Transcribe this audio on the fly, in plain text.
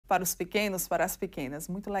para os pequenos, para as pequenas.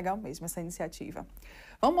 Muito legal mesmo essa iniciativa.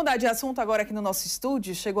 Vamos mudar de assunto agora aqui no nosso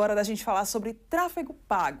estúdio. Chegou a hora da gente falar sobre tráfego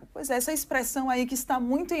pago. Pois é, essa expressão aí que está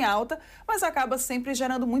muito em alta, mas acaba sempre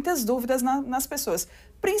gerando muitas dúvidas nas pessoas.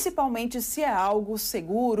 Principalmente se é algo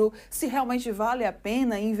seguro, se realmente vale a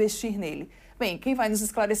pena investir nele. Bem, quem vai nos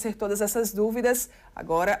esclarecer todas essas dúvidas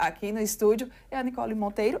agora aqui no estúdio é a Nicole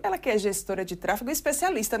Monteiro, ela que é gestora de tráfego,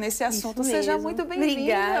 especialista nesse assunto. Seja muito bem-vinda.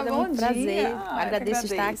 Obrigada, bom muito prazer. dia. Agradeço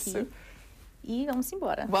estar aqui. E vamos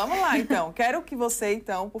embora. Vamos lá, então. Quero que você,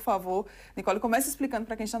 então, por favor, Nicole, comece explicando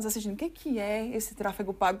para quem está nos assistindo o que é esse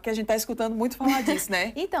tráfego pago, que a gente está escutando muito falar disso,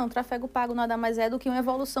 né? Então, o tráfego pago nada mais é do que uma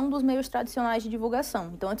evolução dos meios tradicionais de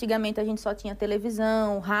divulgação. Então, antigamente a gente só tinha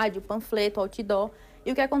televisão, rádio, panfleto, outdoor.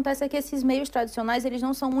 E o que acontece é que esses meios tradicionais, eles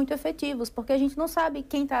não são muito efetivos, porque a gente não sabe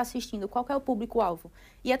quem está assistindo, qual é o público-alvo.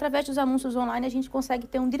 E através dos anúncios online, a gente consegue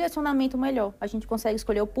ter um direcionamento melhor. A gente consegue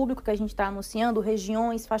escolher o público que a gente está anunciando,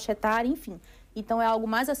 regiões, faixa etária, enfim. Então, é algo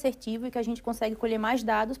mais assertivo e que a gente consegue colher mais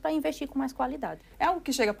dados para investir com mais qualidade. É algo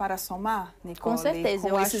que chega para somar, Nicole? Com certeza.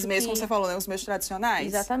 Com esses meios, como você falou, né, os meios tradicionais?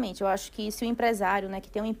 Exatamente. Eu acho que se o empresário, né, que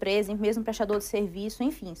tem uma empresa, mesmo prestador de serviço,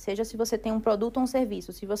 enfim, seja se você tem um produto ou um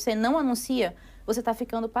serviço, se você não anuncia, você está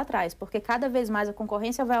ficando para trás, porque cada vez mais a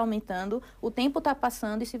concorrência vai aumentando, o tempo está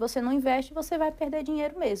passando e se você não investe, você vai perder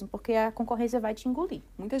dinheiro mesmo, porque a concorrência vai te engolir.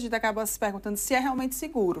 Muita gente acaba se perguntando se é realmente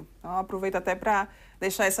seguro. Então, aproveito até para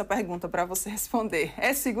deixar essa pergunta para você responder.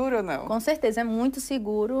 É seguro ou não? Com certeza, é muito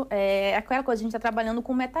seguro. É aquela coisa, a gente está trabalhando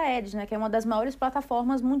com MetaEds, né, que é uma das maiores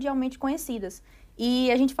plataformas mundialmente conhecidas.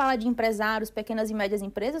 E a gente fala de empresários, pequenas e médias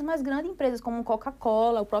empresas, mas grandes empresas como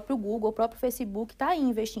Coca-Cola, o próprio Google, o próprio Facebook está aí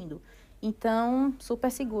investindo. Então,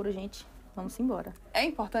 super seguro, gente. Vamos embora. É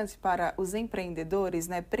importante para os empreendedores,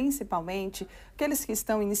 né, principalmente aqueles que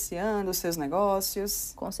estão iniciando os seus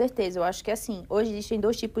negócios? Com certeza, eu acho que assim, hoje existem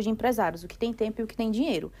dois tipos de empresários, o que tem tempo e o que tem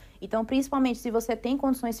dinheiro. Então, principalmente se você tem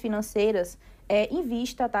condições financeiras,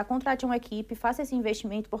 invista, tá? Contrate uma equipe, faça esse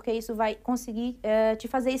investimento, porque isso vai conseguir te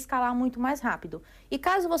fazer escalar muito mais rápido. E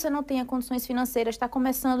caso você não tenha condições financeiras, está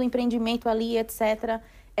começando o empreendimento ali, etc.,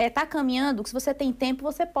 está caminhando, que se você tem tempo,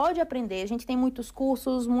 você pode aprender. A gente tem muitos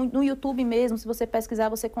cursos, no YouTube mesmo, se você pesquisar,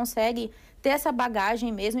 você consegue ter essa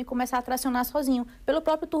bagagem mesmo e começar a tracionar sozinho. Pelo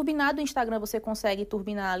próprio turbinar do Instagram, você consegue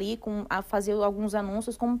turbinar ali, a fazer alguns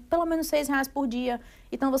anúncios com pelo menos R$6 por dia.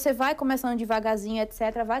 Então, você vai começando devagarzinho,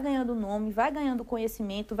 etc., vai ganhando nome, vai ganhando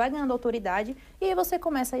conhecimento, vai ganhando autoridade e aí você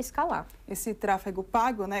começa a escalar. Esse tráfego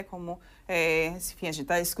pago, né, como enfim, a gente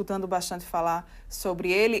está escutando bastante falar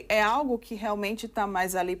sobre ele, é algo que realmente está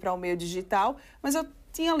mais ali para o meio digital, mas eu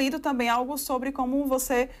tinha lido também algo sobre como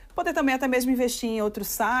você poder também até mesmo investir em outros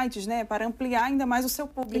sites, né, para ampliar ainda mais o seu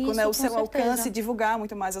público, isso, né, o seu certeza. alcance, divulgar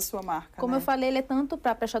muito mais a sua marca. Como né? eu falei, ele é tanto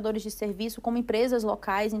para prestadores de serviço como empresas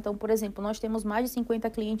locais. Então, por exemplo, nós temos mais de 50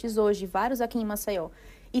 clientes hoje, vários aqui em Maceió.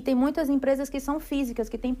 E tem muitas empresas que são físicas,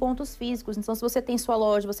 que têm pontos físicos. Então, se você tem sua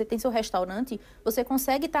loja, você tem seu restaurante, você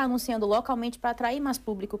consegue estar anunciando localmente para atrair mais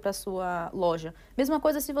público para a sua loja. Mesma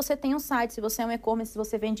coisa se você tem um site, se você é um e-commerce, se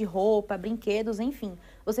você vende roupa, brinquedos, enfim.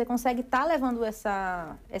 Você consegue estar levando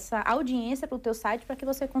essa audiência para o teu site para que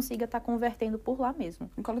você consiga estar convertendo por lá mesmo.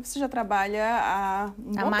 Nicole, você já trabalha há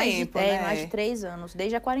um bom tempo, né? Mais de 3 anos,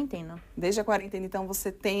 desde a quarentena. Desde a quarentena, então, você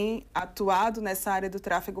tem atuado nessa área do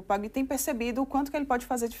tráfego pago e tem percebido o quanto que ele pode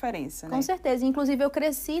fazer diferença, né? Com certeza. Inclusive, eu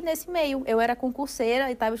cresci nesse meio. Eu era concurseira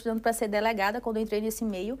e estava estudando para ser delegada quando eu entrei nesse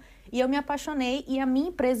meio. E eu me apaixonei e a minha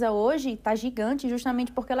empresa hoje está gigante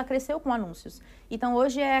justamente porque ela cresceu com anúncios. Então,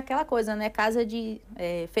 hoje é aquela coisa, né? Casa de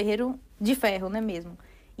ferreiro de ferro, né mesmo?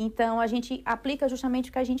 Então, a gente aplica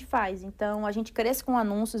justamente o que a gente faz. Então, a gente cresce com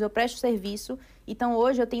anúncios, eu presto serviço. Então,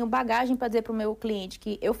 hoje eu tenho bagagem para dizer para o meu cliente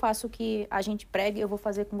que eu faço o que a gente prega e eu vou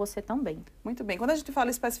fazer com você também. Muito bem. Quando a gente fala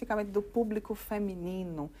especificamente do público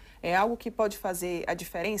feminino, é algo que pode fazer a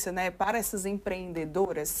diferença, né, para essas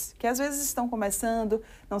empreendedoras que às vezes estão começando,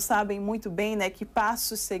 não sabem muito bem, né, que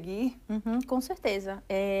passos seguir? Com certeza.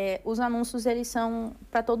 Os anúncios, eles são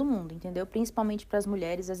para todo mundo, entendeu? Principalmente para as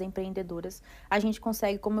mulheres, as empreendedoras. A gente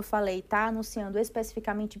consegue, como eu falei, estar anunciando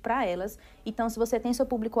especificamente para elas. Então, se você tem seu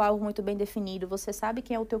público-alvo muito bem definido, você sabe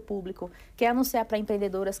quem é o teu público, quer anunciar para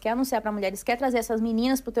empreendedoras, quer anunciar para mulheres, quer trazer essas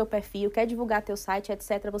meninas para o teu perfil, quer divulgar teu site,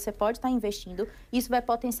 etc., você pode estar investindo. Isso vai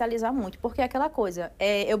potencializar muito, porque é aquela coisa,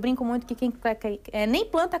 eu brinco muito que nem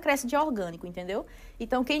planta cresce de orgânico, entendeu?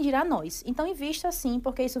 Então, quem dirá nós? Então, invista sim,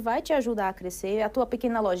 porque isso vai te ajudar a crescer, a tua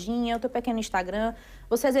pequena lojinha, o teu pequeno Instagram.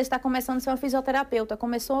 Você, às vezes, está começando a ser uma fisioterapeuta,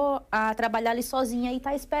 começou a trabalhar ali sozinha e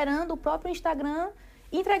está esperando o próprio Instagram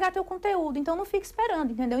entregar teu conteúdo. Então, não fique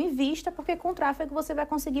esperando, entendeu? Invista, porque com o tráfego você vai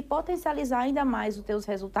conseguir potencializar ainda mais os teus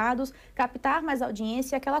resultados, captar mais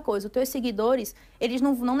audiência e aquela coisa. Os teus seguidores, eles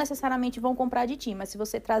não necessariamente vão comprar de ti, mas se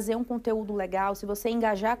você trazer um conteúdo legal, se você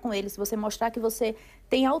engajar com eles, se você mostrar que você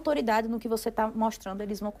tem autoridade no que você está mostrando,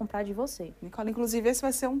 eles vão comprar de você. Nicole, inclusive, esse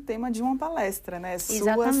vai ser um tema de uma palestra, né? Exatamente.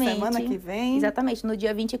 Sua semana que vem. Exatamente. No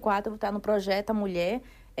dia 24, eu vou estar no Projeto Mulher.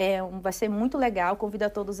 Vai ser muito legal. Convido a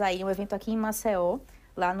todos aí. Um evento aqui em Maceió,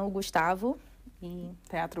 lá no Gustavo.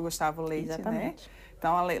 Teatro Gustavo Leite, exatamente. Né?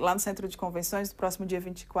 Então, lá no Centro de Convenções, no próximo dia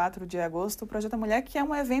 24 de agosto, o Projeto Mulher, que é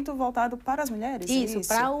um evento voltado para as mulheres. Isso,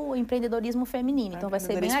 para o empreendedorismo feminino. Então, vai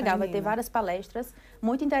ser bem legal. Vai ter várias palestras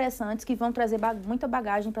muito interessantes que vão trazer muita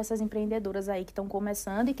bagagem para essas empreendedoras aí que estão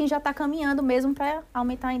começando e quem já está caminhando mesmo para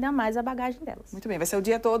aumentar ainda mais a bagagem delas. Muito bem. Vai ser o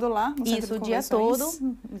dia todo lá no Centro de Convenções? Isso, o dia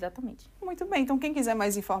todo. Exatamente. Muito bem. Então, quem quiser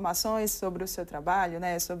mais informações sobre o seu trabalho,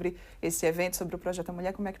 né, sobre esse evento, sobre o Projeto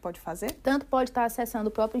Mulher, como é que pode fazer? Tanto pode estar acessando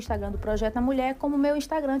o próprio Instagram do Projeto Mulher, como o meu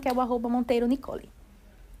Instagram, que é o @MonteiroNicole.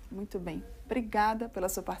 Muito bem. Obrigada pela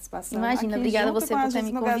sua participação. Imagina, obrigada a você por ter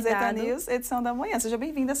me convidado. No Gazeta News, edição da manhã. Seja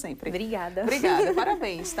bem-vinda sempre. Obrigada. Obrigada.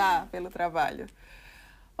 Parabéns, tá? Pelo trabalho.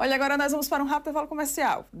 Olha, agora nós vamos para um rápido intervalo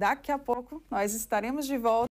comercial. Daqui a pouco nós estaremos de volta.